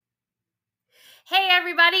Hey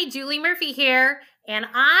everybody, Julie Murphy here, and I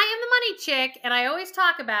am the money chick, and I always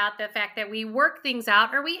talk about the fact that we work things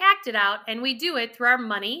out or we act it out, and we do it through our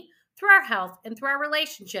money, through our health, and through our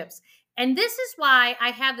relationships. And this is why I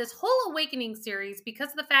have this whole awakening series because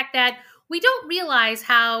of the fact that we don't realize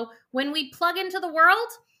how when we plug into the world,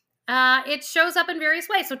 it shows up in various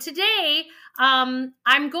ways. So today, I'm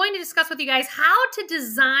going to discuss with you guys how to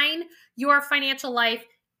design your financial life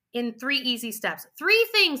in 3 easy steps. 3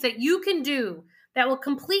 things that you can do that will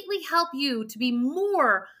completely help you to be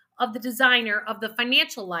more of the designer of the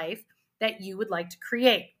financial life that you would like to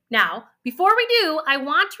create. Now, before we do, I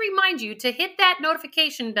want to remind you to hit that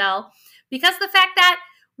notification bell because the fact that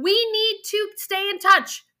we need to stay in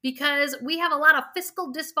touch because we have a lot of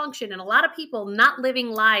fiscal dysfunction and a lot of people not living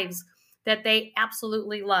lives that they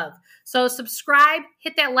absolutely love. So subscribe,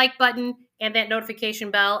 hit that like button and that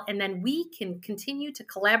notification bell, and then we can continue to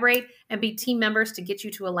collaborate and be team members to get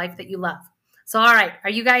you to a life that you love. So, all right, are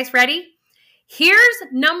you guys ready? Here's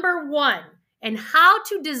number 1 and how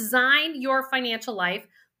to design your financial life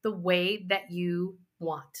the way that you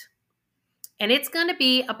want. And it's going to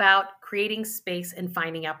be about creating space and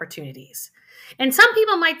finding opportunities. And some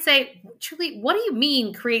people might say, Julie, what do you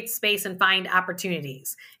mean create space and find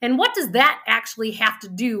opportunities? And what does that actually have to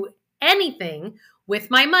do anything with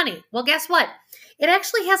my money? Well, guess what? It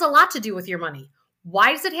actually has a lot to do with your money.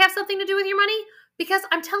 Why does it have something to do with your money? Because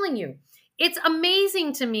I'm telling you, it's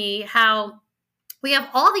amazing to me how we have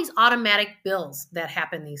all these automatic bills that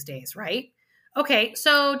happen these days, right? Okay,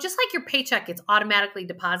 so just like your paycheck gets automatically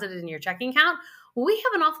deposited in your checking account, we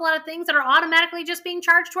have an awful lot of things that are automatically just being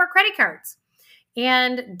charged to our credit cards.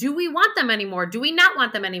 And do we want them anymore? Do we not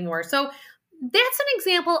want them anymore? So that's an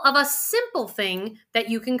example of a simple thing that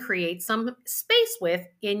you can create some space with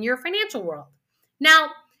in your financial world. Now,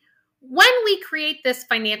 when we create this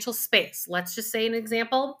financial space, let's just say an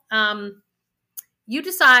example, you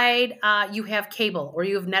decide you have cable or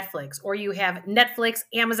you have Netflix or you have Netflix,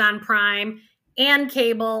 Amazon Prime, and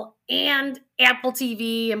cable and Apple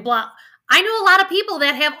TV and blah. I know a lot of people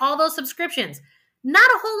that have all those subscriptions. Not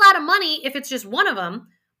a whole lot of money if it's just one of them,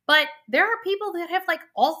 but there are people that have like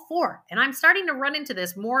all 4. And I'm starting to run into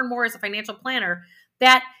this more and more as a financial planner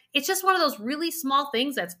that it's just one of those really small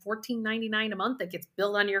things that's $14.99 a month that gets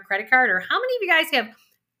billed on your credit card. Or how many of you guys have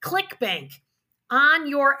ClickBank on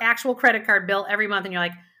your actual credit card bill every month? And you're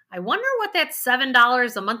like, I wonder what that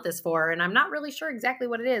 $7 a month is for. And I'm not really sure exactly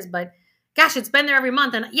what it is, but gosh, it's been there every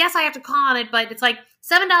month. And yes, I have to call on it, but it's like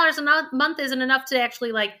 $7 a month isn't enough to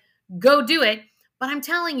actually like go do it. But I'm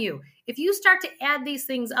telling you, if you start to add these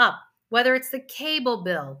things up, whether it's the cable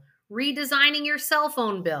bill, redesigning your cell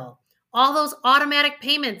phone bill, all those automatic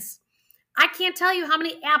payments, I can't tell you how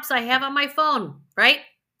many apps I have on my phone, right?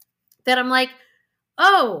 That I'm like,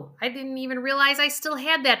 oh, I didn't even realize I still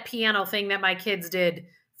had that piano thing that my kids did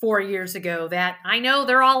 4 years ago that I know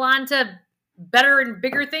they're all on to better and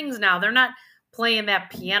bigger things now. They're not playing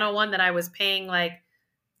that piano one that I was paying like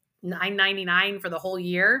 $9.99 for the whole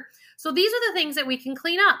year. So these are the things that we can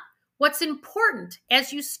clean up. What's important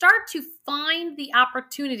as you start to find the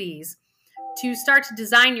opportunities to start to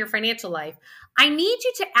design your financial life, I need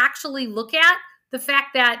you to actually look at the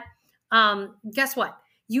fact that, guess what?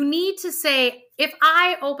 You need to say, if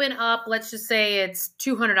I open up, let's just say it's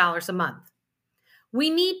 $200 a month, we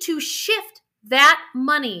need to shift that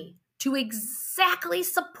money to exactly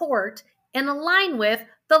support and align with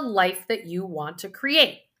the life that you want to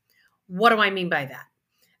create. What do I mean by that?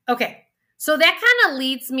 Okay, so that kind of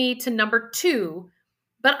leads me to number 2,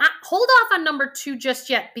 but hold off on number 2 just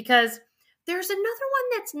yet because there's another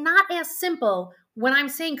one that's not as simple when I'm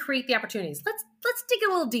saying create the opportunities. Let's dig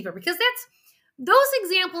a little deeper because those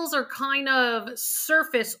examples are kind of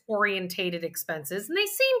surface orientated expenses and they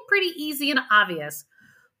seem pretty easy and obvious,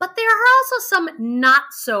 but there are also some not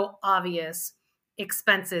so obvious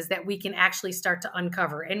expenses that we can actually start to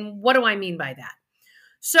uncover. And what do I mean by that?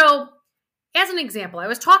 So as an example, I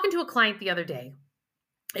was talking to a client the other day,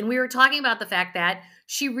 and we were talking about the fact that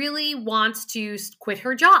she really wants to quit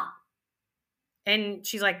her job. And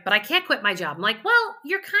she's like, but I can't quit my job. I'm like, well,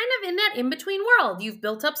 you're kind of in that in-between world. You've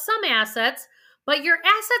built up some assets, but your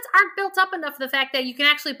assets aren't built up enough for the fact that you can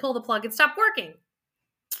actually pull the plug and stop working.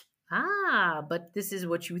 But this is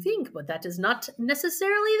what you think, but that is not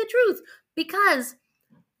necessarily the truth because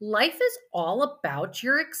life is all about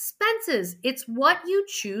your expenses. It's what you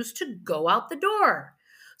choose to go out the door.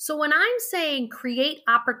 So when I'm saying create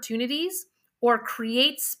opportunities or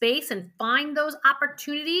create space and find those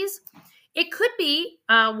opportunities, it could be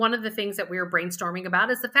one of the things that we were brainstorming about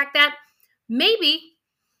is the fact that maybe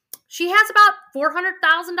She has about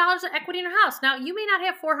 $400,000 of equity in her house. Now, you may not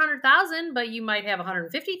have 400,000, but you might have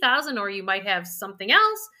 150,000, or you might have something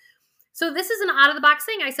else. So this is an out of the box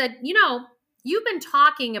thing. I said, you've been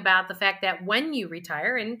talking about the fact that when you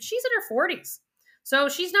retire, and she's in her 40s. So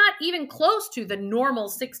she's not even close to the normal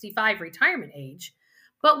 65 retirement age.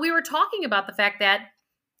 But we were talking about the fact that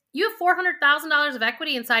you have $400,000 of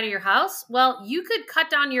equity inside of your house. Well, you could cut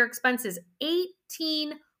down your expenses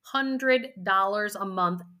 $1,800 a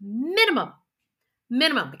month minimum,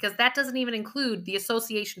 because that doesn't even include the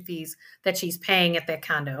association fees that she's paying at that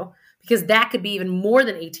condo, because that could be even more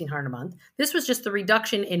than $1,800 a month. This was just the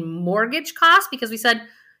reduction in mortgage costs, because we said,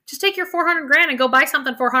 just take your 400 grand and go buy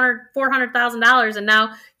something for $400,000. And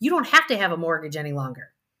now you don't have to have a mortgage any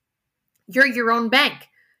longer. You're your own bank.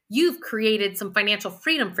 You've created some financial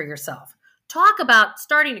freedom for yourself. Talk about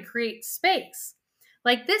starting to create space.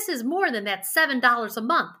 Like, this is more than that $7 a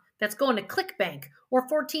month that's going to ClickBank, or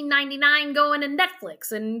 $14.99 going to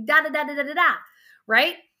Netflix, and da-da-da-da-da-da,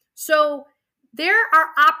 right? So there are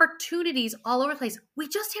opportunities all over the place. We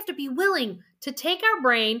just have to be willing to take our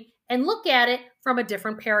brain and look at it from a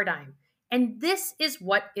different paradigm. And this is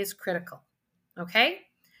what is critical, okay?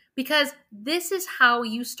 Because this is how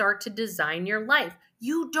you start to design your life.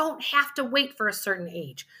 You don't have to wait for a certain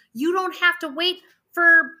age. You don't have to wait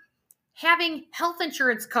for having health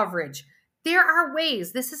insurance coverage. There are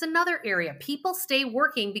ways. This is another area. People stay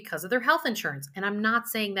working because of their health insurance. And I'm not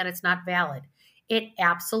saying that it's not valid. It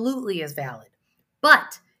absolutely is valid.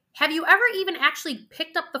 But have you ever even actually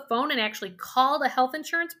picked up the phone and actually called a health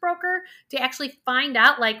insurance broker to actually find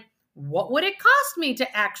out, like, what would it cost me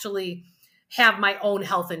to actually have my own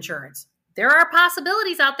health insurance? There are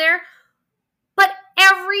possibilities out there. But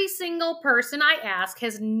every single person I ask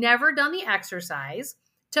has never done the exercise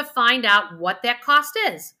to find out what that cost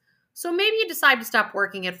is. So maybe you decide to stop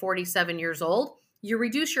working at 47 years old. You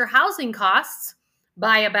reduce your housing costs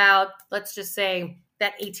by about, let's just say,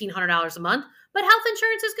 that $1,800 a month. But health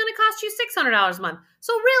insurance is going to cost you $600 a month.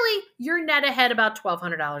 So really, you're net ahead about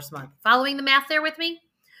 $1,200 a month. Following the math there with me?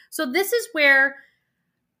 So this is where,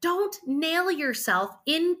 don't nail yourself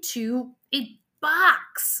into a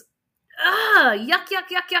box. Yuck, yuck,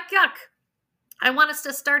 yuck, yuck, yuck. I want us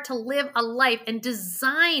to start to live a life and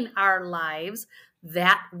design our lives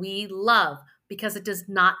that we love, because it does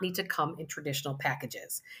not need to come in traditional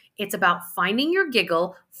packages. It's about finding your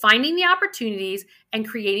giggle, finding the opportunities, and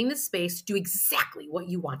creating the space to do exactly what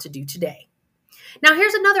you want to do today. Now,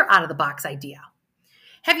 here's another out-of-the-box idea.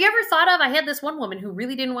 Have you ever thought of, I had this one woman who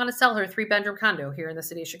really didn't want to sell her 3-bedroom condo here in the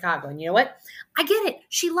city of Chicago. And you know what? I get it.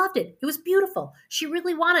 She loved it. It was beautiful. She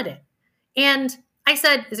really wanted it. And I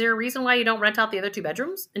said, is there a reason why you don't rent out the other 2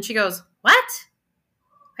 bedrooms? And she goes, what?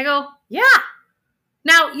 I go, yeah.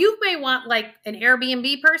 Now, you may want like an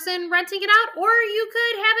Airbnb person renting it out, or you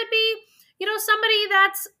could have it be, somebody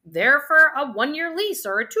that's there for a 1-year lease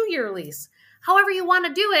or a 2-year lease. However you want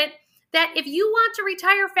to do it, that if you want to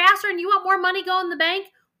retire faster and you want more money going in the bank,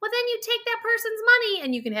 well, then you take that person's money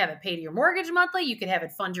and you can have it pay to your mortgage monthly. You can have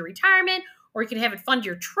it fund your retirement, or you can have it fund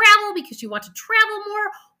your travel because you want to travel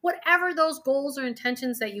more. Whatever those goals or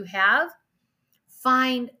intentions that you have,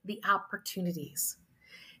 find the opportunities.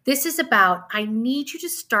 This is about, I need you to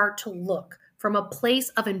start to look from a place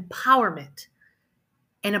of empowerment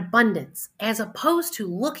and abundance, as opposed to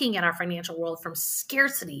looking at our financial world from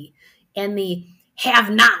scarcity and the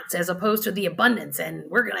have-nots, as opposed to the abundance and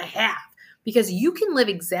we're going to have. Because you can live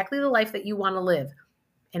exactly the life that you want to live.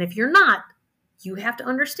 And if you're not, you have to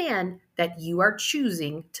understand that you are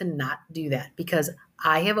choosing to not do that, because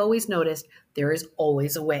I have always noticed there is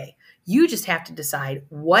always a way. You just have to decide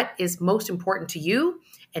what is most important to you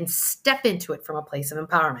and step into it from a place of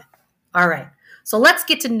empowerment. All right. So let's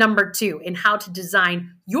get to number 2 in how to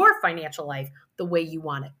design your financial life the way you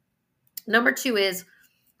want it. Number 2 is,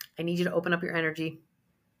 I need you to open up your energy.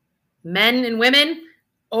 Men and women,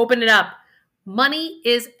 open it up. Money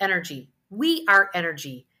is energy. We are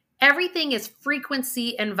energy. Everything is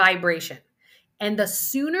frequency and vibration. And the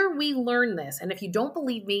sooner we learn this, and if you don't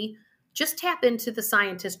believe me, just tap into the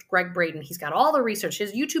scientist Greg Braden. He's got all the research.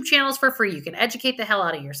 His YouTube channel is for free. You can educate the hell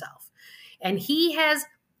out of yourself. And he has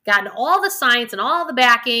gotten all the science and all the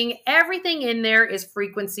backing. Everything in there is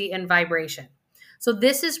frequency and vibration. So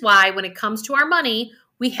this is why when it comes to our money,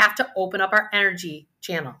 we have to open up our energy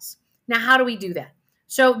channels. Now, how do we do that?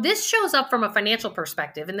 So this shows up from a financial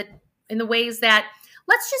perspective in the ways that,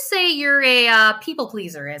 let's just say you're a people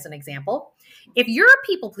pleaser, as an example. If you're a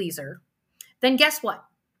people pleaser, then guess what?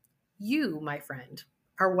 You, my friend,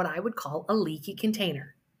 are what I would call a leaky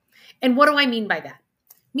container. And what do I mean by that?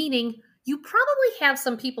 Meaning, you probably have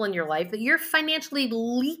some people in your life that you're financially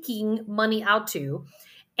leaking money out to,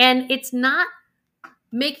 And it's not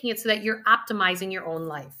making it so that you're optimizing your own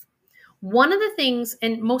life. One of the things,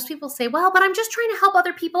 and most people say, well, but I'm just trying to help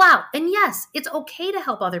other people out. And yes, it's okay to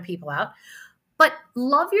help other people out, but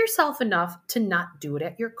love yourself enough to not do it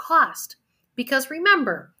at your cost. Because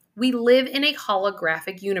remember, we live in a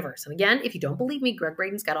holographic universe. And again, if you don't believe me, Greg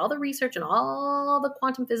Braden's got all the research and all the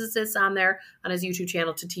quantum physicists on there on his YouTube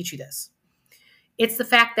channel to teach you this. It's the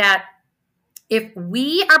fact that if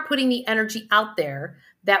we are putting the energy out there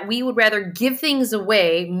that we would rather give things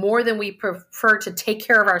away more than we prefer to take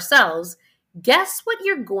care of ourselves, guess what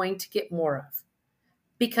you're going to get more of?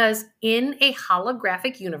 Because in a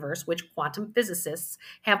holographic universe, which quantum physicists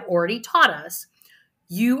have already taught us,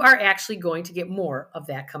 you are actually going to get more of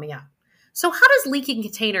that coming out. So how does leaking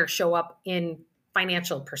container show up in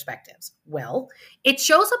financial perspectives? Well, it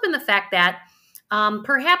shows up in the fact that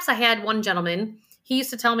perhaps I had one gentleman, he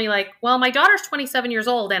used to tell me like, well, my daughter's 27 years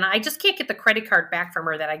old and I just can't get the credit card back from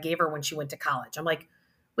her that I gave her when she went to college. I'm like,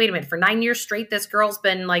 wait a minute, for 9 years straight, this girl's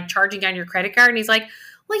been like charging on your credit card? And he's like,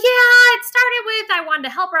 well, yeah, it started with, I wanted to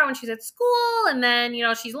help her out when she's at school. And then,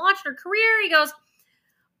 she's launched her career. He goes,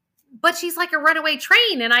 but she's like a runaway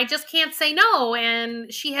train and I just can't say no.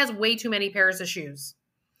 And she has way too many pairs of shoes.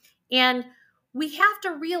 And we have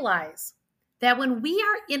to realize that when we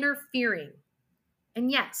are interfering, and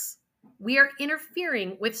yes, we are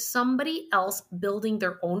interfering with somebody else building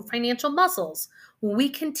their own financial muscles, we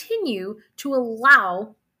continue to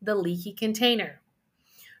allow the leaky container.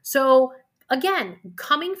 So again,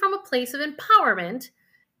 coming from a place of empowerment,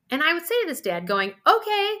 and I would say to this dad going,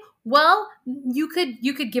 okay, well, you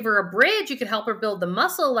could give her a bridge. You could help her build the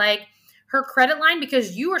muscle. Like her credit line,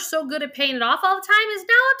 because you are so good at paying it off all the time, is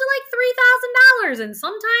now up to like $3,000. And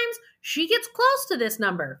sometimes she gets close to this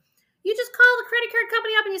number. You just call the credit card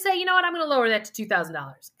company up and you say, you know what, I'm going to lower that to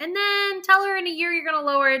 $2,000. And then tell her in a year you're going to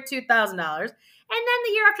lower it to $2,000. And then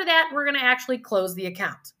the year after that, we're going to actually close the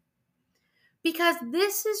account. Because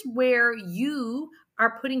this is where you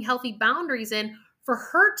are putting healthy boundaries in for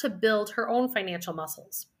her to build her own financial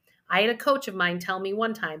muscles. I had a coach of mine tell me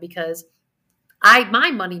one time, because my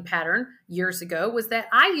money pattern years ago was that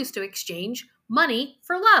I used to exchange money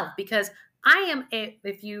for love, because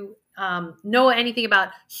if you know anything about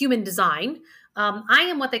human design, I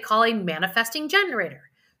am what they call a manifesting generator.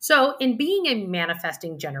 So in being a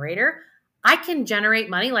manifesting generator, I can generate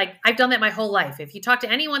money. Like I've done that my whole life. If you talk to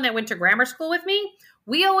anyone that went to grammar school with me,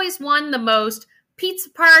 we always won the most pizza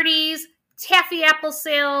parties, taffy apple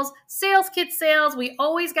sales kit sales. We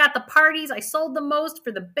always got the parties. I sold the most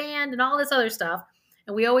for the band and all this other stuff.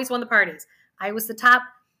 And we always won the parties. I was the top,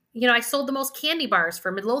 I sold the most candy bars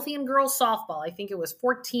for Midlothian girls softball. I think it was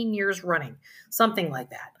 14 years running, something like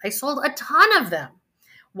that. I sold a ton of them.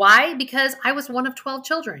 Why? Because I was one of 12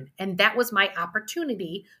 children, and that was my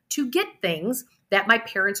opportunity to get things that my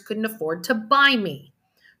parents couldn't afford to buy me.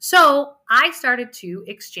 So I started to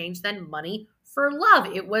exchange then money for love.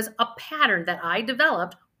 It was a pattern that I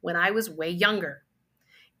developed when I was way younger.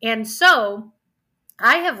 And so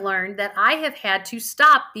I have learned that I have had to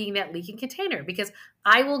stop being that leaking container, because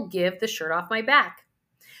I will give the shirt off my back.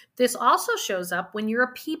 This also shows up when you're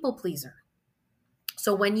a people pleaser.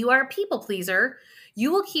 So when you are a people pleaser, you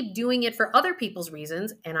will keep doing it for other people's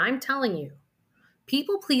reasons. And I'm telling you,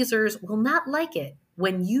 people pleasers will not like it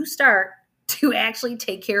when you start to actually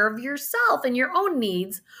take care of yourself and your own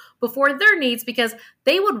needs before their needs, because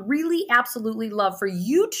they would really absolutely love for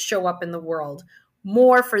you to show up in the world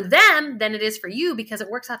more for them than it is for you, because it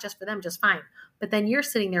works out just for them just fine. But then you're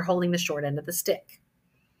sitting there holding the short end of the stick.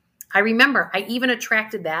 I remember I even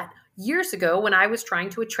attracted that years ago when I was trying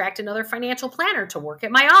to attract another financial planner to work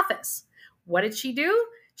at my office. What did she do?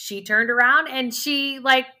 She turned around and she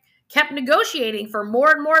kept negotiating for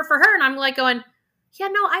more and more for her. And I'm going, yeah,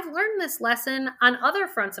 no, I've learned this lesson on other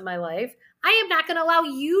fronts in my life. I am not going to allow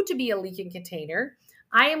you to be a leaking container.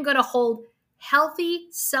 I am going to hold healthy,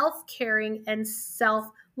 self-caring, and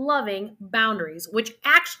self-loving boundaries, which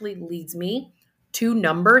actually leads me to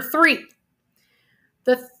number 3.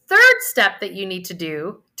 The third step that you need to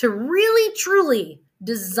do to really, truly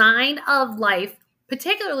design a life,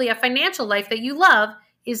 particularly a financial life that you love,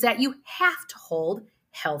 is that you have to hold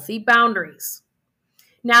healthy boundaries.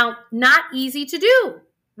 Now, not easy to do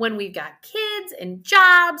when we've got kids and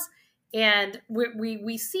jobs, and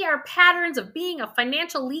we see our patterns of being a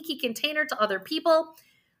financial leaky container to other people.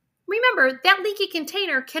 Remember, that leaky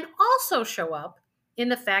container can also show up in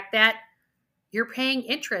the fact that you're paying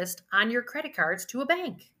interest on your credit cards to a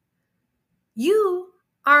bank. You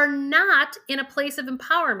are not in a place of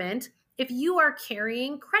empowerment if you are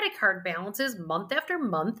carrying credit card balances month after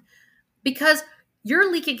month, because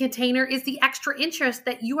your leaky container is the extra interest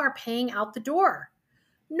that you are paying out the door.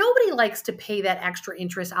 Nobody likes to pay that extra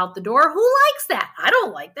interest out the door. Who likes that? I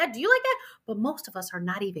don't like that. Do you like that? But most of us are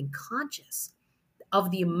not even conscious of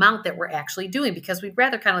the amount that we're actually doing because we'd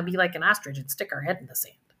rather kind of be like an ostrich and stick our head in the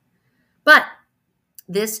sand. But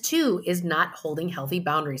this too is not holding healthy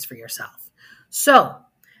boundaries for yourself. So,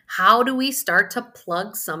 how do we start to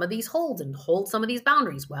plug some of these holes and hold some of these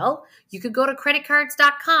boundaries? Well, you could go to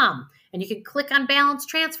creditcards.com and you can click on balance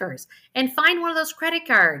transfers and find one of those credit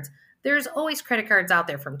cards. There's always credit cards out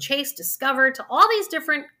there from Chase, Discover to all these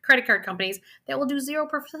different credit card companies that will do 0%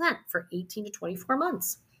 for 18 to 24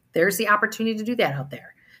 months. There's the opportunity to do that out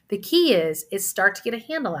there. The key is start to get a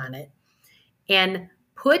handle on it and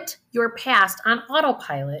put your past on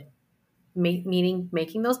autopilot, meaning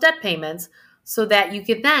making those debt payments, so that you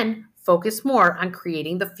can then focus more on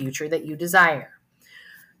creating the future that you desire.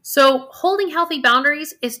 So holding healthy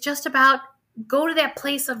boundaries is just about go to that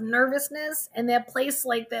place of nervousness and that place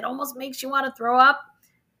like that almost makes you want to throw up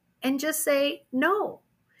and just say no.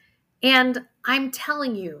 And I'm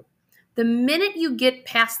telling you, the minute you get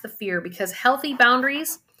past the fear, because healthy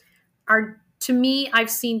boundaries are, to me,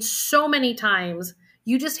 I've seen so many times,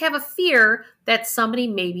 you just have a fear that somebody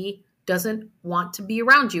maybe doesn't want to be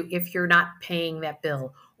around you if you're not paying that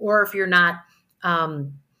bill or if you're not,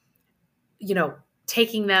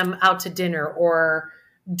 taking them out to dinner or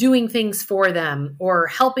doing things for them or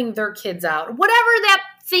helping their kids out, whatever that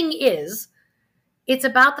thing is. It's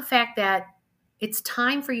about the fact that it's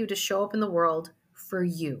time for you to show up in the world for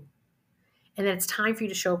you. And then it's time for you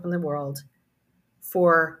to show up in the world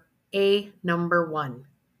for a number one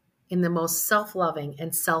in the most self-loving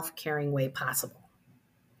and self-caring way possible.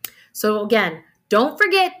 So again, don't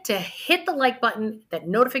forget to hit the like button, that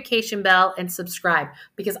notification bell, and subscribe,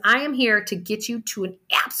 because I am here to get you to an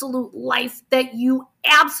absolute life that you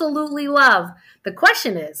absolutely love. The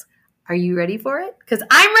question is, are you ready for it? Because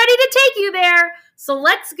I'm ready to take you there. So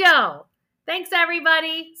let's go. Thanks,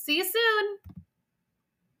 everybody. See you soon.